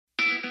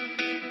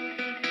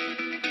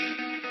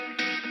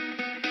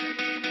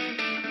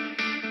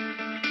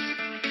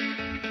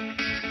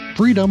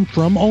Freedom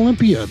from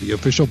Olympia, the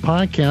official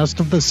podcast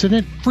of the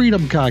Senate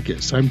Freedom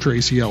Caucus. I'm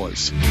Tracy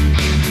Ellis.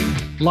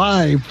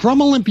 Live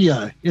from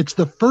Olympia, it's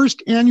the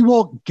first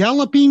annual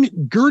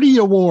Galloping Gertie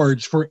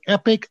Awards for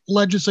epic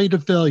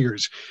legislative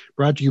failures.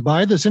 Brought to you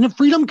by the Senate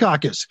Freedom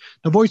Caucus,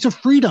 the voice of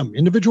freedom,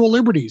 individual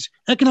liberties,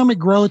 economic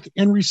growth,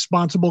 and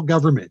responsible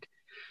government.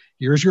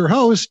 Here's your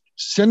host,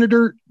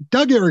 Senator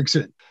Doug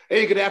Erickson.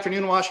 Hey, good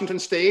afternoon, Washington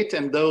State,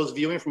 and those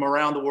viewing from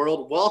around the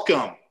world.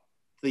 Welcome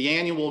to the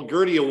annual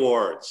Gertie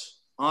Awards,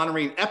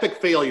 honoring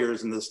epic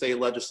failures in the state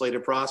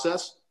legislative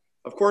process.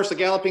 Of course, the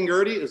Galloping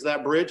Gertie is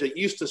that bridge that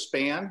used to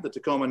span the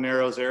Tacoma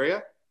Narrows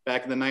area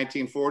back in the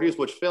 1940s,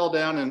 which fell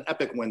down in an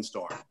epic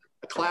windstorm.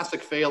 A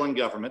classic fail in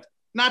government,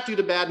 not due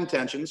to bad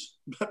intentions,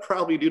 but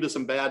probably due to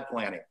some bad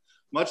planning,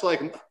 much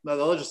like the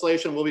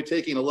legislation we'll be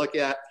taking a look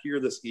at here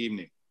this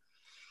evening.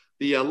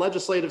 The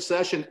legislative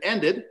session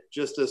ended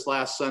just this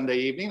last Sunday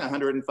evening,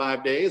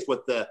 105 days,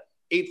 with the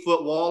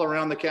 8-foot wall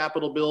around the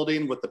Capitol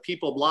building, with the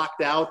people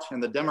blocked out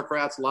and the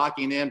Democrats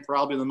locking in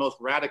probably the most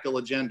radical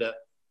agenda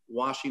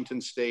Washington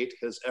State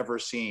has ever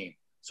seen.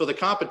 So the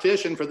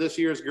competition for this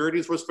year's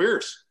Gerties was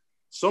fierce.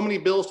 So many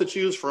bills to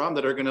choose from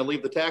that are going to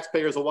leave the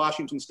taxpayers of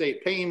Washington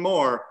State paying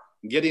more,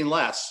 getting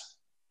less.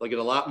 They'll get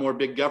a lot more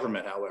big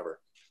government, however.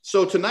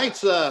 So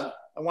tonight's, I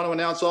want to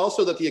announce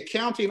also that the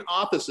accounting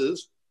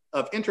offices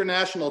of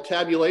International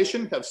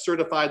Tabulation have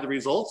certified the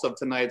results of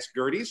tonight's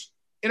Gerties.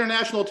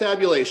 International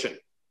Tabulation.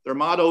 Their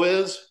motto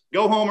is,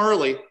 go home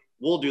early,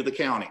 we'll do the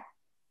counting.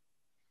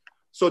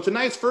 So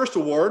tonight's first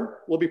award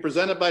will be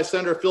presented by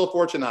Senator Phil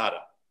Fortunato.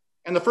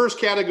 And the first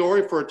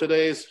category for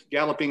today's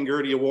Galloping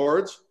Gertie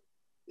Awards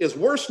is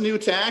Worst New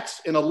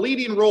Tax in a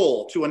Leading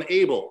Role to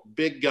Enable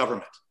Big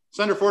Government.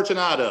 Senator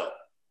Fortunato.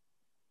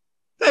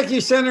 Thank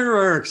you, Senator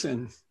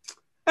Erickson.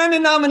 And the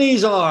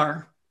nominees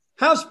are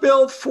House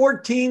Bill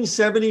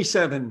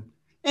 1477,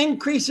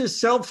 increases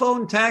cell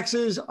phone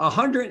taxes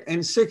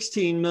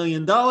 $116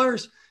 million.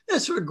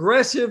 This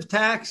regressive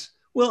tax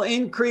will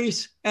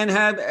increase and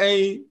have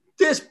a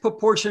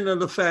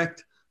disproportionate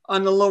effect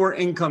on the lower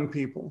income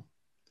people.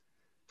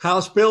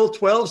 House Bill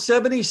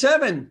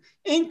 1277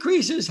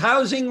 increases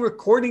housing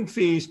recording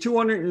fees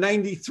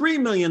 $293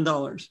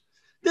 million.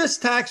 This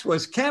tax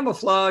was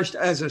camouflaged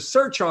as a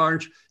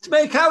surcharge to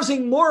make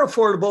housing more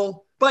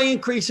affordable by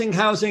increasing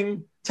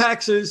housing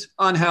taxes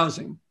on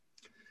housing.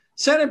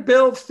 Senate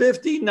Bill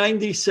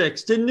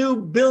 5096, the new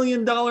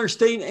billion-dollar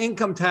state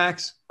income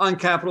tax on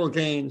capital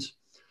gains,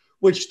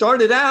 which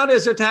started out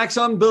as a tax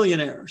on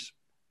billionaires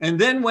and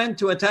then went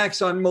to a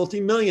tax on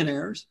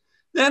multimillionaires,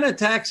 then a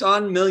tax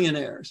on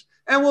millionaires,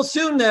 and will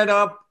soon end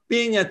up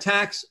being a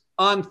tax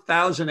on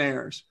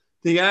thousandaires,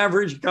 the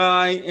average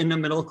guy in the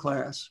middle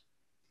class.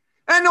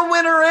 And the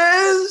winner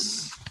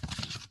is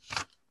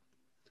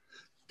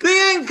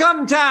the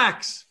income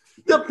tax.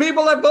 The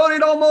people have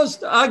voted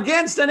almost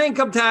against an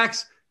income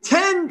tax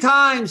 10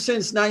 times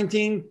since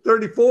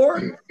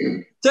 1934.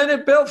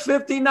 Senate Bill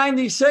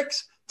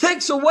 5096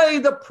 takes away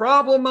the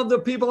problem of the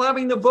people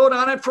having to vote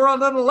on it for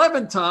an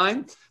 11th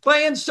time by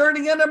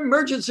inserting an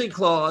emergency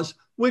clause,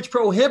 which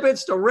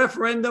prohibits the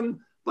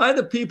referendum by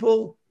the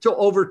people to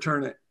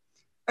overturn it.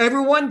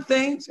 Everyone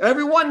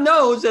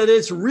knows that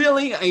it's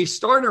really a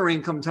starter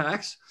income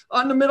tax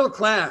on the middle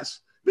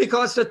class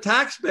because the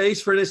tax base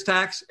for this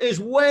tax is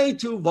way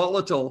too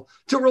volatile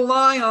to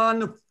rely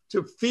on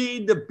to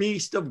feed the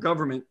beast of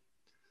government.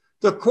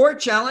 The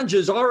court challenge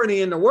is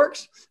already in the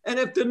works, and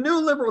if the new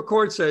liberal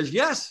court says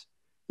yes,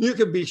 you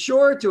can be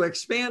sure to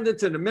expand it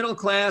to the middle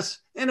class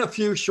in a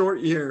few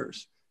short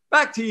years.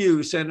 Back to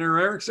you, Senator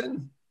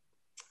Erickson.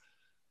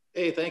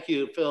 Hey, thank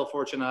you, Phil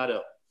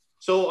Fortunato.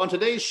 So on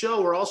today's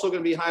show, we're also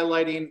going to be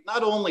highlighting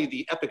not only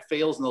the epic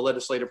fails in the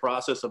legislative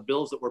process of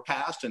bills that were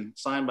passed and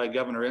signed by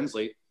Governor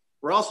Inslee,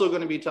 we're also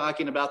going to be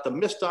talking about the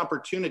missed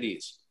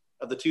opportunities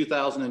of the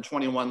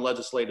 2021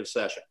 legislative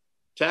session.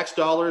 Tax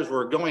dollars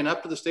were going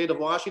up to the state of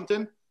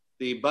Washington.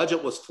 The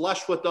budget was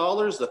flush with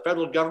dollars. The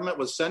federal government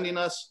was sending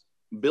us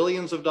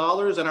billions of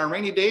dollars, and our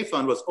rainy day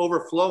fund was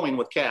overflowing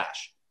with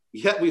cash.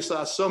 Yet we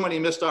saw so many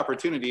missed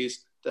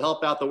opportunities to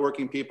help out the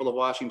working people of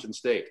Washington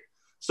State.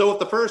 So with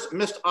the first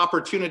missed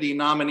opportunity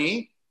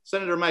nominee,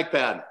 Senator Mike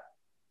Padden.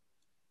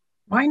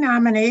 My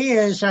nominee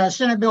is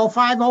Senate Bill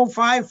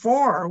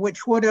 5054,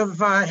 which would have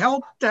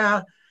helped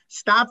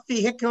stop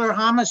vehicular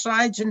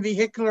homicides and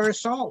vehicular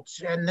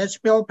assaults. And this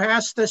bill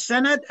passed the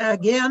Senate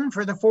again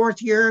for the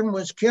fourth year and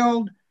was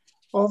killed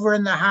over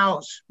in the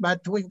House.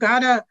 But we've got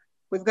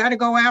to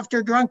go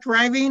after drunk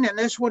driving, and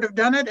this would have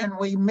done it, and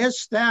we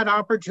missed that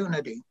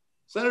opportunity.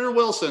 Senator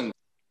Wilson.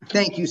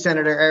 Thank you,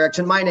 Senator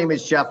Erickson. My name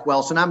is Jeff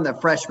Wilson. I'm the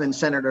freshman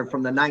senator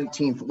from the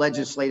 19th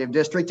Legislative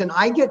District, and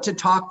I get to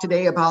talk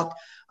today about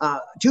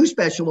two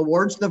special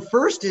awards. The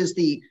first is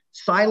the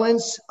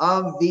Silence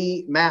of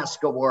the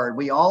Mask Award.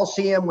 We all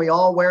see them, we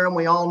all wear them,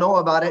 we all know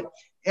about it.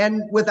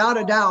 And without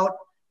a doubt,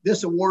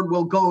 this award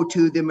will go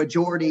to the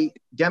majority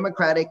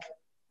Democratic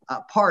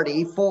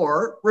Party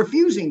for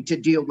refusing to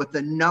deal with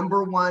the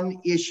number one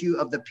issue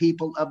of the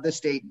people of the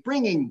state,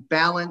 bringing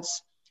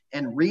balance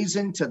and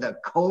reason to the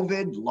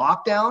COVID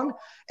lockdown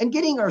and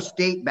getting our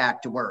state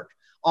back to work,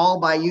 all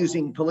by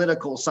using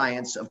political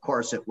science. Of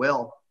course it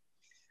will.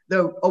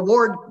 The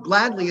award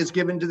gladly is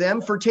given to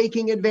them for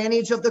taking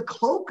advantage of the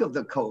cloak of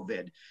the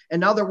COVID.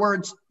 In other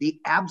words, the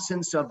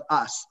absence of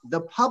us,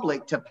 the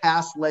public, to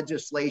pass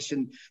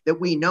legislation that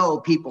we know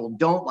people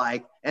don't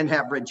like and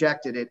have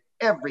rejected it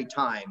every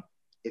time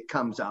it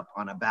comes up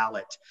on a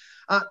ballot.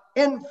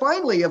 And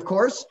finally, of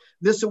course,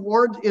 this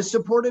award is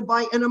supported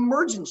by an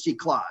emergency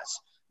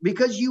clause,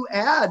 because you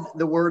add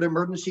the word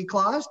emergency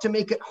clause to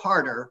make it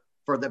harder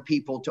for the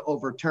people to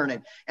overturn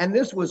it. And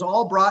this was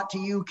all brought to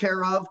you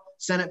care of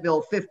Senate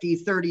Bill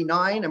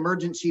 5039,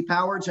 emergency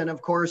powers, and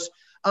of course,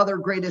 other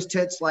greatest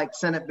hits like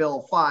Senate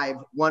Bill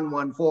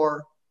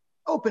 5114,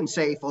 open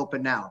safe,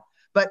 open now.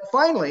 But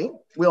finally,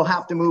 we'll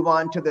have to move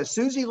on to the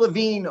Susie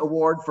Levine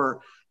Award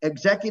for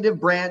Executive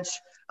Branch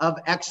of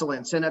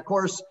Excellence. And of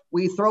course,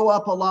 we throw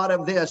up a lot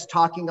of this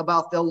talking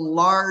about the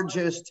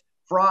largest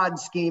fraud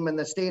scheme in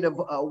the state of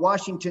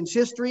Washington's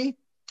history.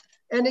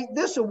 And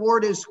this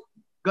award is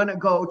going to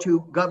go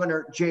to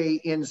Governor Jay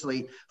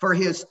Inslee for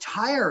his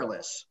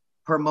tireless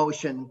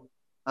promotion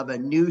of a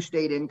new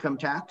state income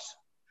tax.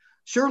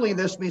 Surely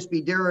this must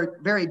be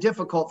very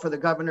difficult for the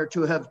governor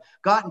to have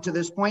gotten to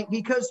this point,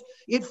 because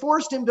it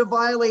forced him to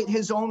violate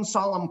his own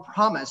solemn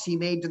promise he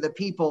made to the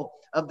people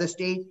of the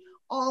state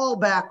all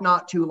back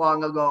not too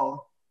long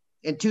ago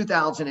in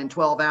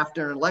 2012,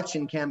 after an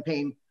election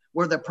campaign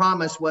where the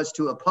promise was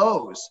to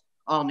oppose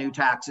all new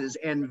taxes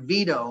and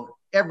veto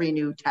every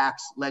new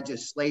tax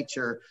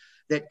legislature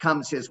that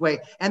comes his way.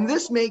 And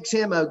this makes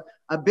him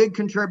a big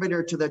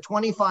contributor to the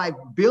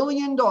 $25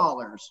 billion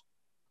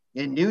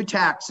in new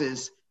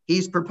taxes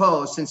he's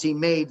proposed since he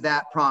made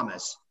that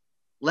promise.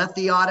 Let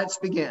the audits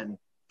begin.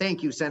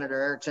 Thank you, Senator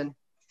Erickson.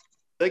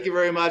 Thank you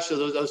very much.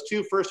 So those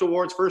two first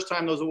awards, first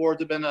time those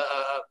awards have been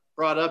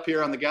brought up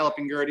here on the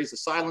Galloping Gerties, the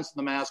Silence and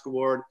the Mask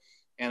Award,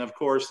 and of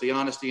course, the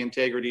Honesty,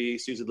 Integrity,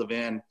 Susie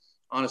Levine,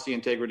 Honesty,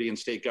 Integrity, and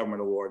State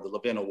Government Award, the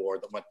Levine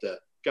Award that went to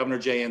Governor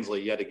Jay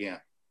Inslee yet again.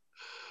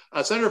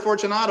 Senator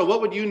Fortunato,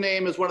 what would you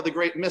name as one of the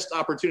great missed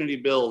opportunity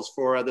bills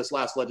for this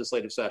last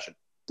legislative session?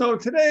 So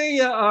today,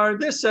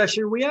 this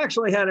session, we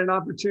actually had an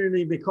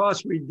opportunity,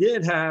 because we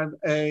did have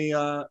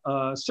a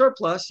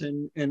surplus,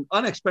 an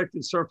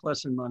unexpected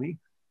surplus in money,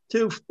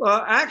 to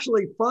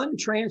actually fund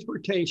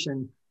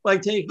transportation by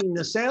taking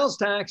the sales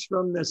tax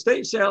from the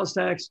state sales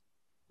tax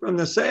from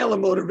the sale of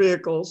motor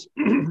vehicles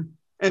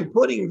and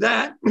putting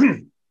that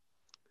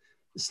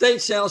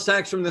state sales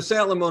tax from the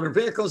sale of motor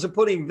vehicles and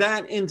putting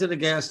that into the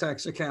gas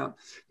tax account.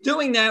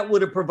 Doing that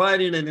would have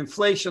provided an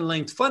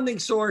inflation-linked funding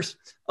source,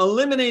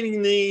 eliminating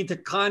the need to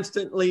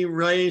constantly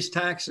raise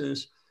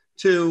taxes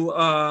to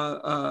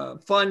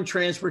fund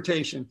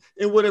transportation.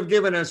 It would have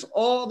given us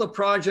all the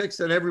projects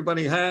that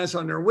everybody has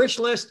on their wish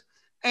list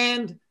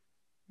and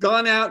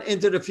gone out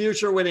into the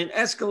future with an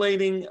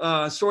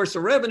escalating source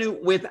of revenue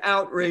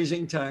without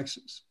raising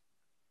taxes.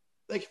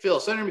 Thank you, Phil.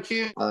 Senator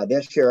McKeon.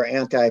 This year,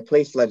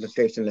 anti-police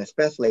legislation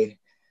especially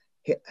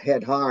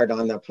hit hard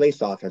on the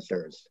police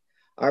officers.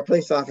 Our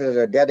police officers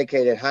are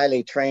dedicated,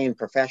 highly trained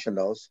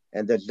professionals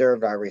and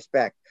deserve our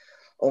respect.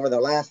 Over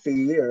the last few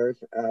years,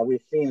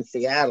 we've seen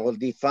Seattle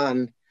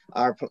defund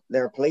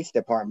their police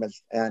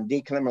departments and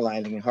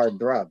decriminalizing hard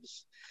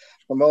drugs,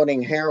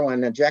 promoting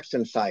heroin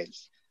injection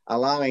sites,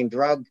 allowing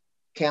drug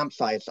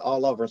campsites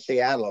all over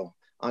Seattle,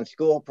 on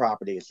school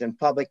properties, in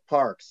public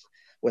parks,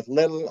 with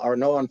little or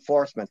no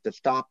enforcement to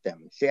stop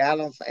them.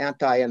 Seattle's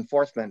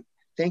anti-enforcement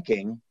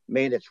thinking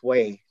made its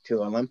way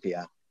to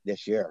Olympia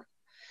this year.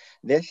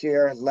 This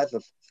year's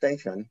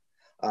legislation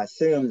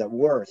assumed the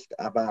worst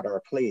about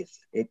our police.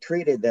 It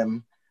treated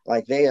them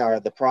like they are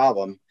the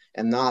problem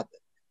and not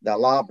the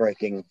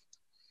lawbreaking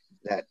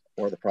that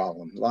were the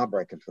problem,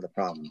 lawbreakers were the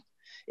problem.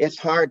 It's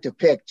hard to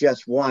pick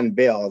just one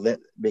bill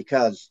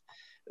because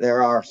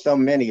there are so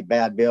many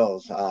bad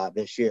bills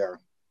this year.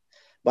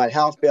 But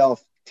House Bill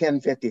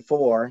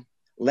 1054,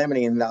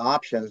 limiting the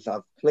options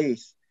of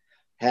police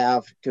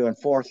have to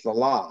enforce the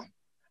law.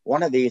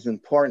 One of these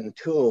important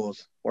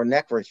tools were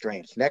neck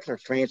restraints. Neck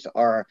restraints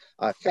are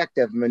an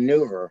effective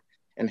maneuver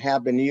and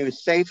have been used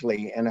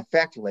safely and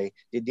effectively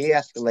to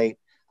de-escalate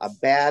a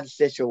bad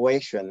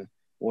situation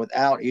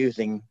without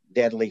using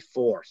deadly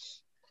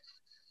force.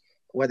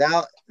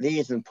 Without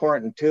these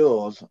important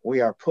tools,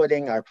 we are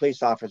putting our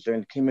police officers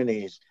and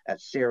communities at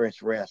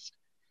serious risk.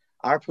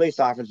 Our police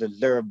officers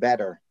deserve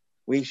better.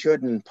 We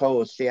shouldn't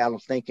impose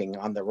Seattle's thinking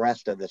on the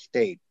rest of the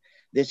state.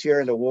 This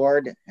year's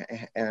award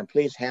and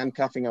police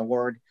handcuffing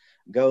award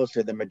goes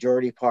to the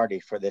majority party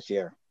for this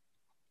year.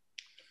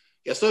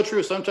 Yeah, so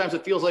true. Sometimes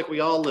it feels like we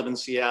all live in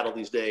Seattle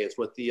these days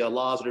with the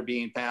laws that are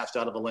being passed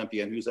out of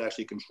Olympia and who's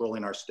actually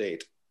controlling our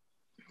state.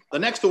 The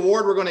next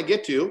award we're going to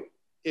get to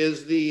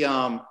is the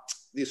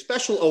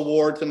special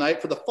award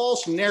tonight for the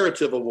False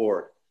Narrative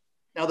Award.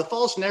 Now, the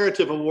False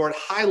Narrative Award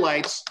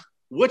highlights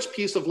which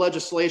piece of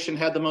legislation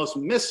had the most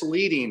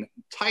misleading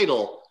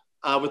title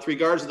with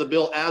regards to the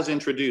bill as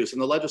introduced. In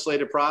the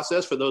legislative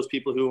process, for those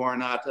people who are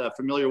not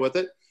familiar with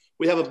it,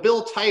 we have a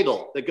bill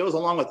title that goes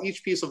along with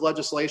each piece of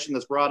legislation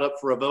that's brought up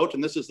for a vote.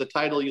 And this is the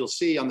title you'll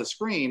see on the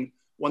screen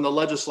when the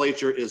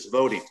legislature is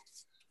voting.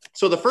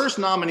 So the first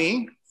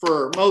nominee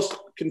for most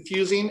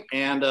confusing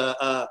and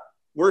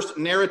worst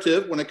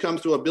narrative when it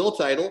comes to a bill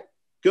title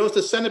goes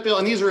to Senate Bill,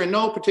 and these are in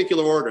no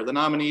particular order. The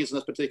nominees in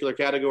this particular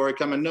category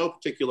come in no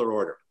particular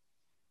order.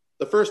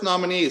 The first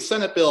nominee is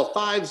Senate Bill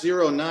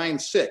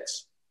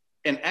 5096,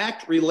 an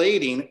act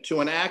relating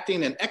to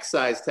enacting an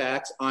excise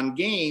tax on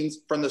gains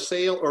from the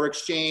sale or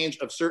exchange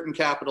of certain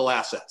capital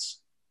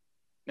assets.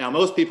 Now,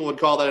 most people would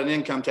call that an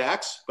income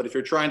tax, but if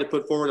you're trying to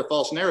put forward a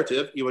false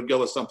narrative, you would go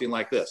with something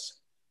like this.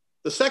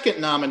 The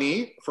second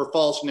nominee for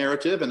false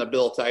narrative in a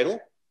bill title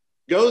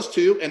goes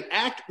to an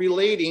act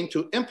relating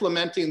to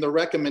implementing the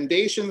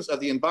recommendations of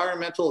the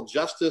Environmental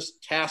Justice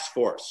Task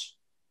Force.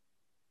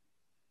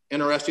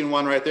 Interesting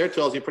one right there,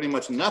 tells you pretty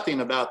much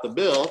nothing about the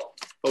bill,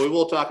 but we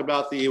will talk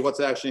about what's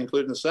actually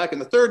included in a second.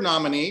 The third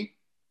nominee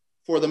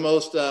for the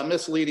most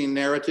misleading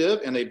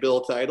narrative in a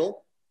bill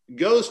title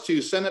goes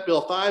to Senate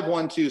Bill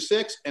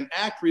 5126, an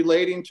act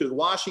relating to the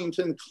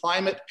Washington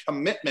Climate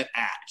Commitment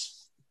Act.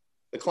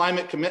 The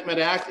Climate Commitment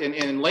Act,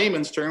 in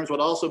layman's terms, would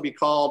also be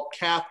called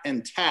cap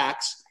and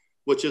tax,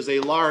 which is a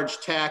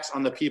large tax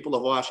on the people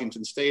of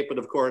Washington state. But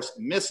of course,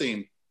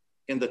 missing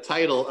in the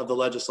title of the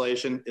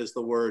legislation is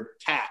the word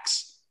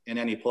tax in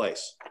any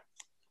place.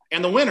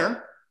 And the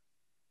winner,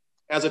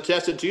 as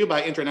attested to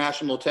by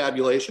international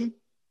tabulation,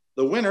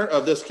 the winner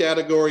of this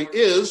category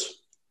is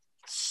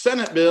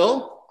Senate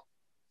Bill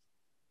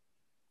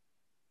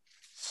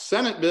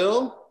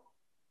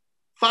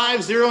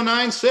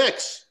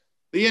 5096.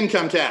 The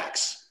income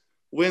tax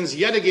wins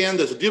yet again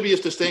this dubious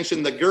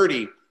distinction, the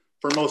Gertie,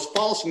 for most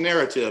false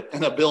narrative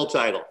in a bill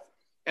title.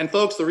 And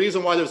folks, the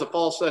reason why there's a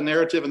false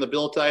narrative in the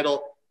bill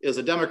title is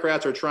the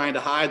Democrats are trying to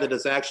hide that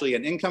it's actually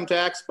an income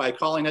tax by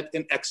calling it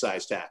an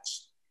excise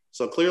tax.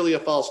 So clearly a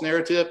false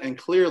narrative and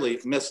clearly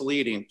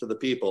misleading to the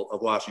people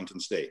of Washington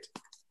state.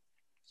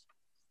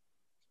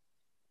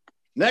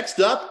 Next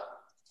up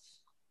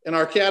in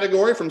our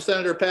category from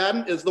Senator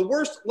Padden is the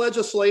worst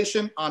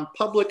legislation on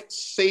public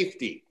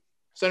safety.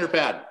 Senator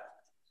Padden.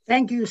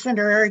 Thank you,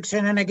 Senator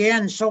Erickson. And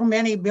again, so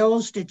many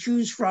bills to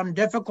choose from,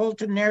 difficult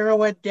to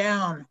narrow it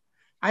down.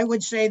 I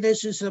would say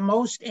this is the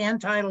most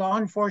anti-law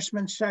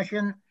enforcement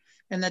session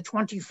in the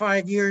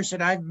 25 years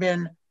that I've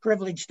been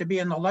privileged to be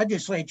in the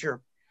legislature.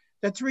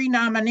 The three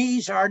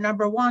nominees are,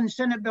 number one,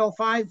 Senate Bill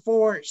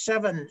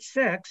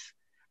 5476,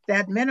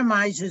 that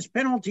minimizes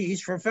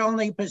penalties for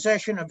felony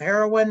possession of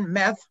heroin,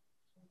 meth,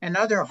 and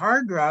other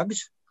hard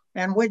drugs,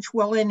 and which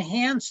will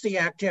enhance the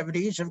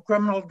activities of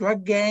criminal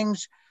drug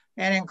gangs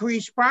and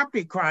increase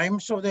property crime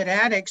so that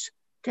addicts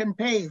can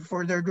pay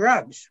for their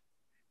drugs.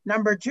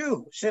 Number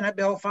two, Senate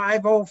Bill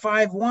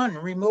 5051,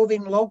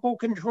 removing local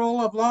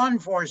control of law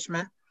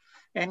enforcement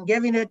and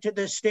giving it to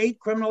the State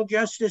Criminal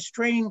Justice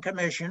Training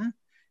Commission,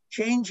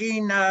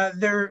 changing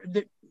their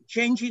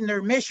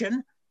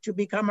mission to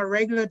become a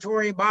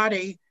regulatory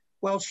body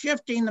while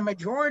shifting the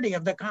majority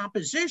of the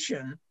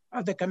composition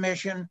of the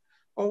commission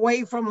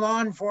away from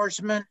law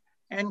enforcement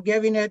and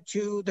giving it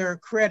to their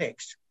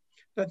critics.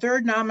 The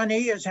third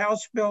nominee is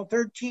House Bill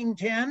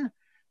 1310,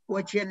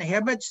 which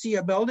inhibits the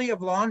ability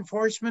of law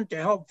enforcement to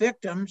help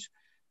victims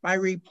by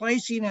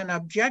replacing an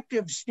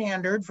objective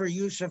standard for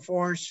use of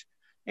force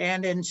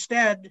and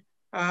instead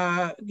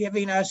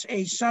giving us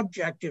a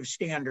subjective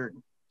standard.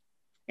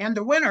 And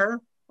the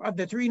winner of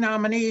the three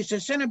nominees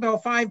is Senate Bill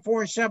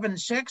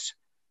 5476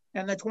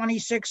 and the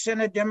 26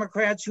 Senate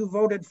Democrats who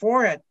voted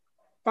for it.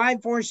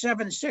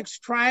 5476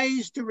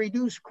 tries to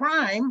reduce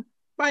crime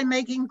by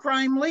making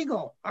crime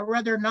legal, a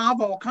rather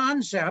novel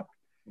concept.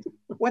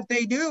 What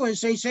they do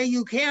is they say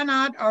you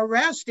cannot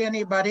arrest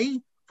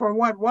anybody for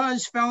what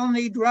was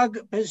felony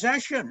drug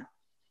possession.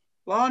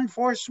 Law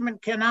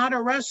enforcement cannot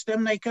arrest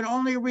them. They can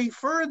only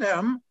refer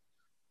them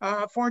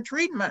for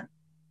treatment.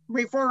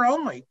 Refer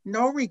only,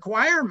 no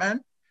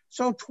requirement.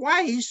 So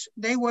twice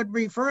they would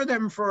refer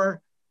them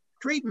for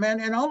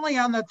treatment, and only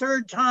on the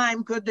third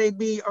time could they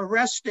be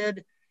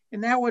arrested,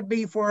 and that would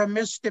be for a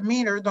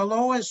misdemeanor, the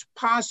lowest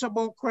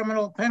possible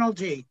criminal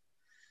penalty.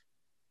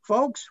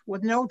 Folks,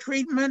 with no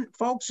treatment,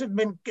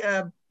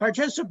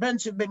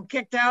 participants have been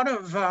kicked out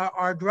of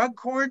our drug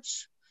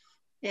courts.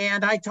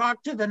 And I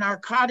talked to the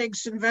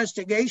narcotics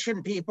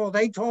investigation people.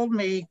 They told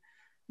me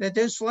that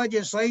this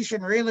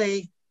legislation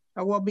really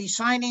will be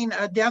signing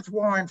a death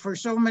warrant for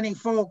so many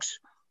folks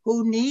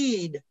who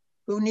need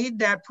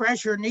that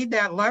pressure, need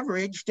that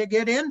leverage to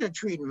get into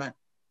treatment.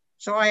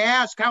 So I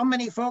ask, how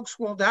many folks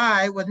will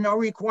die with no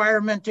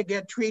requirement to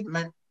get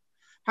treatment?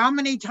 How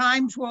many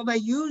times will they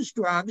use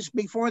drugs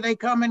before they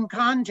come in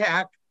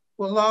contact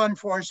with law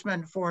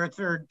enforcement for a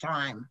third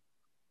time?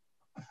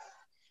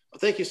 Well,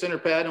 thank you, Senator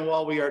Padden.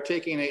 While we are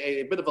taking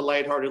a bit of a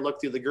lighthearted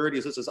look through the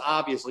Gerties, this is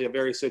obviously a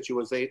very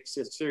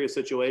serious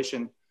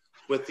situation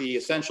with the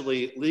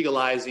essentially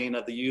legalizing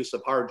of the use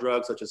of hard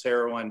drugs such as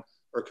heroin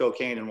or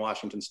cocaine in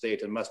Washington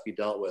state, and must be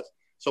dealt with.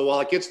 So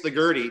while it gets the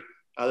Gertie,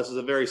 this is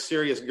a very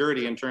serious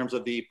Gertie in terms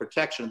of the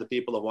protection of the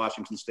people of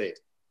Washington state.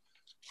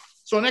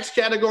 So next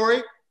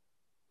category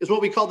is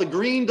what we call the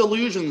Green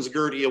Delusions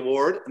Gertie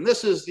Award. And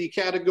this is the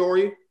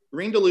category,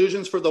 Green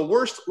Delusions, for the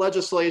worst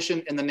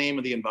legislation in the name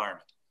of the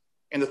environment.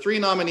 And the three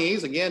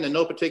nominees, again, in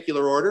no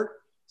particular order,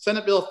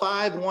 Senate Bill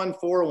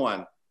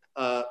 5141,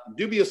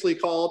 dubiously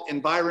called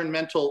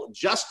environmental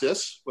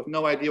justice, with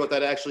no idea what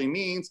that actually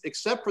means,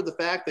 except for the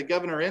fact that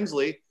Governor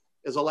Inslee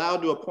is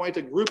allowed to appoint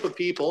a group of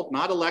people,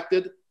 not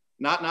elected,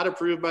 not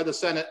approved by the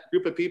Senate,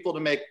 group of people to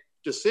make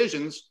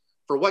decisions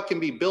for what can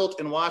be built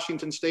in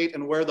Washington state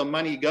and where the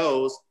money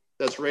goes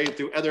that's raised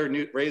through other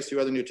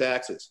new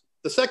taxes.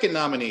 The second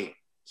nominee,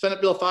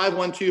 Senate Bill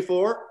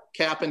 5124,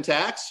 cap and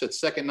tax, its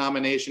second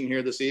nomination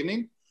here this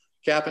evening.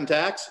 Cap and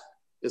tax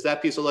is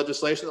that piece of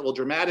legislation that will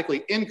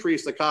dramatically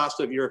increase the cost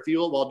of your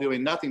fuel while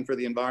doing nothing for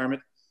the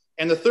environment.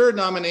 And the third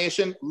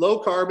nomination, low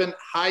carbon,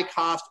 high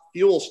cost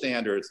fuel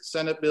standards,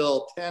 Senate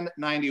Bill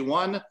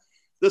 1091.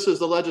 This is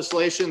the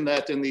legislation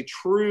that, in the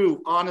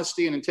true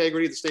honesty and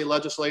integrity of the state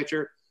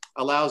legislature,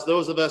 allows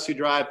those of us who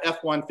drive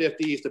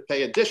F-150s to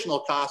pay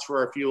additional costs for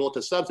our fuel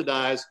to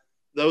subsidize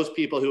those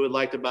people who would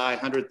like to buy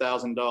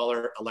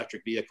 $100,000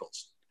 electric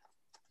vehicles.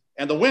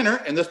 And the winner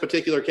in this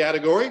particular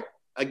category,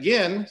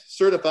 again,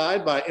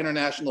 certified by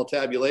international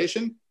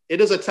tabulation,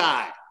 it is a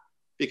tie,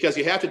 because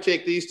you have to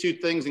take these two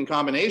things in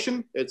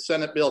combination. It's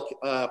Senate Bill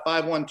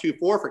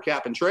 5124 for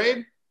cap and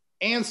trade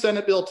and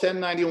Senate Bill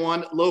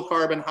 1091, low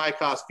carbon, high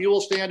cost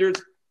fuel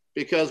standards,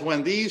 because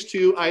when these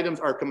two items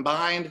are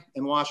combined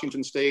in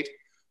Washington state,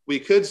 we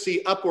could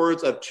see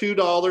upwards of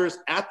 $2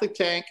 at the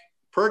tank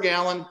per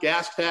gallon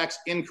gas tax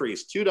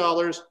increase,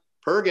 $2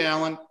 per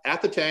gallon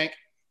at the tank.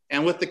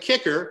 And with the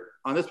kicker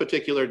on this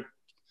particular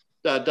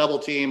double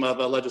team of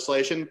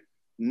legislation,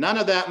 none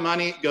of that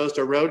money goes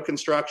to road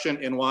construction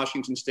in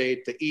Washington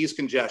state to ease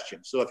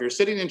congestion. So if you're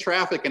sitting in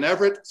traffic in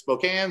Everett,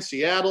 Spokane,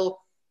 Seattle,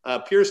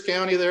 Pierce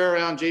County there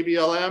around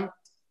JBLM,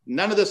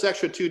 none of this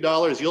extra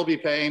 $2 you'll be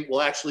paying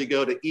will actually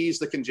go to ease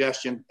the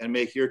congestion and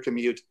make your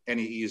commute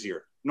any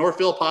easier, nor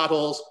fill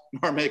potholes,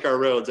 nor make our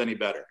roads any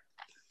better.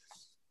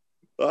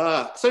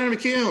 Senator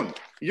McCune,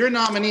 your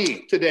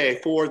nominee today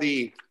for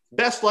the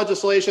best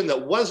legislation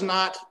that was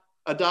not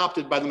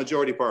adopted by the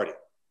majority party.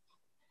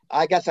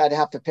 I guess I'd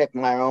have to pick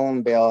my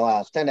own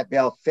bill, Senate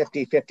Bill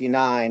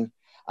 5059,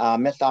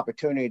 missed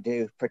opportunity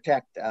to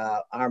protect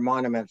our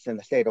monuments in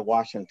the state of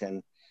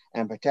Washington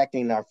and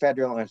protecting our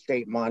federal and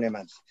state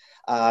monuments.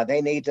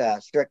 They need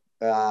strict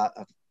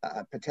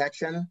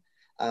protection.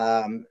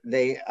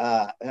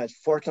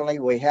 Fortunately,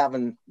 we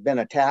haven't been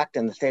attacked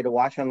in the state of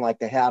Washington like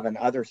they have in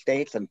other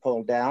states and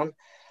pulled down.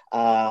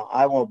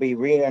 I will be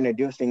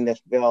reintroducing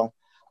this bill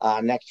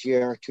next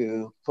year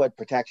to put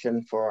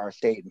protection for our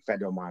state and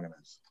federal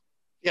monuments.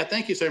 Yeah,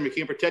 thank you, Senator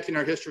McCune. Protecting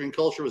our history and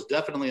culture was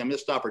definitely a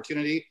missed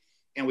opportunity.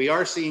 And we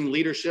are seeing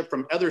leadership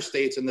from other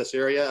states in this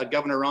area.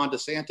 Governor Ron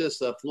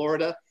DeSantis of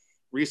Florida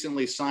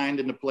recently signed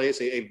into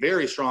place a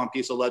very strong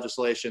piece of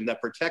legislation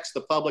that protects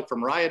the public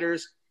from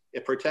rioters.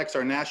 It protects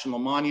our national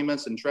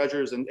monuments and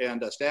treasures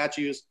and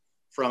statues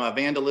from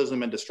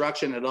vandalism and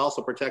destruction. It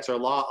also protects our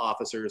law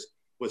officers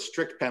with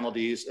strict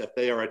penalties if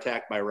they are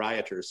attacked by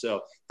rioters.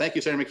 So thank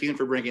you, Senator McCune,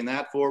 for bringing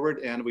that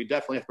forward. And we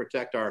definitely have to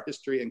protect our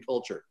history and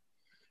culture.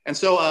 And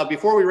so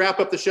before we wrap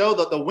up the show,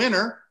 the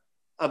winner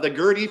of the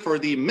Gertie for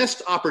the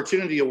Missed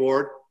Opportunity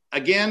Award,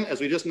 again, as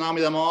we just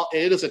nominated them all,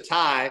 it is a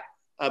tie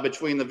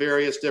between the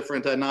various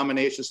different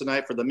nominations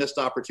tonight for the missed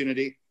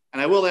opportunity.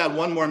 And I will add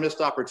one more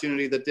missed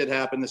opportunity that did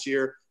happen this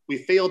year. We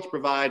failed to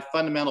provide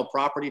fundamental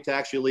property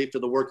tax relief to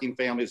the working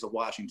families of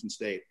Washington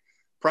state.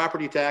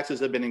 Property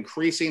taxes have been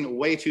increasing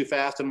way too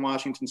fast in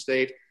Washington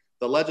state.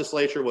 The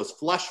legislature was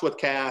flush with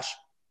cash,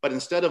 but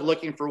instead of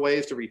looking for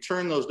ways to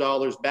return those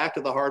dollars back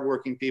to the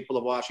hardworking people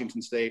of Washington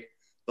state,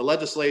 the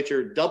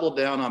legislature doubled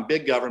down on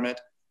big government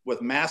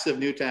with massive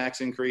new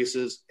tax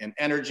increases in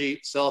energy,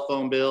 cell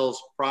phone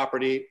bills,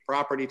 property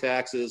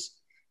taxes,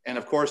 and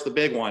of course the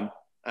big one,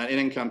 an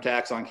income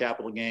tax on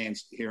capital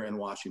gains here in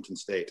Washington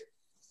state.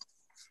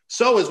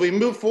 So as we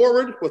move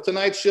forward with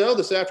tonight's show,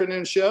 this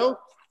afternoon's show,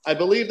 I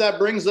believe that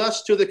brings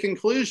us to the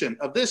conclusion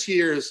of this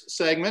year's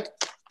segment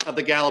of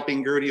the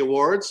Galloping Gertie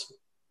Awards,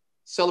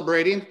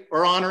 celebrating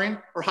or honoring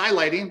or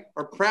highlighting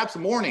or perhaps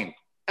mourning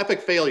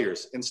epic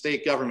failures in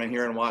state government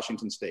here in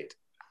Washington state.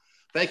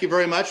 Thank you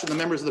very much to the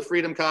members of the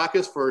Freedom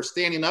Caucus for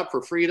standing up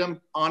for freedom,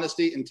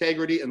 honesty,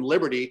 integrity, and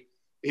liberty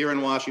here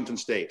in Washington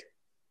state.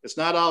 It's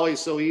not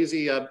always so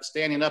easy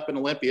standing up in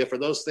Olympia for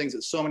those things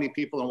that so many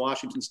people in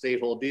Washington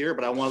state hold dear,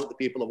 but I want the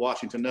people of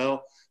Washington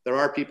know there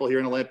are people here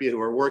in Olympia who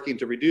are working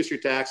to reduce your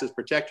taxes,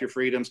 protect your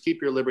freedoms,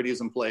 keep your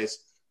liberties in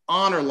place,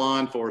 honor law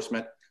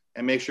enforcement,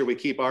 and make sure we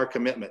keep our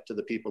commitment to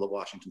the people of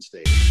Washington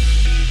state.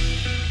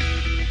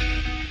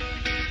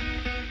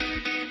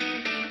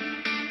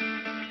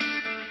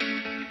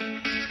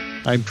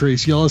 I'm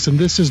Tracy Ellis, and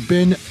this has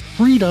been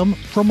Freedom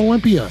from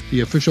Olympia,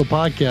 the official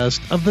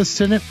podcast of the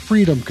Senate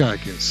Freedom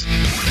Caucus.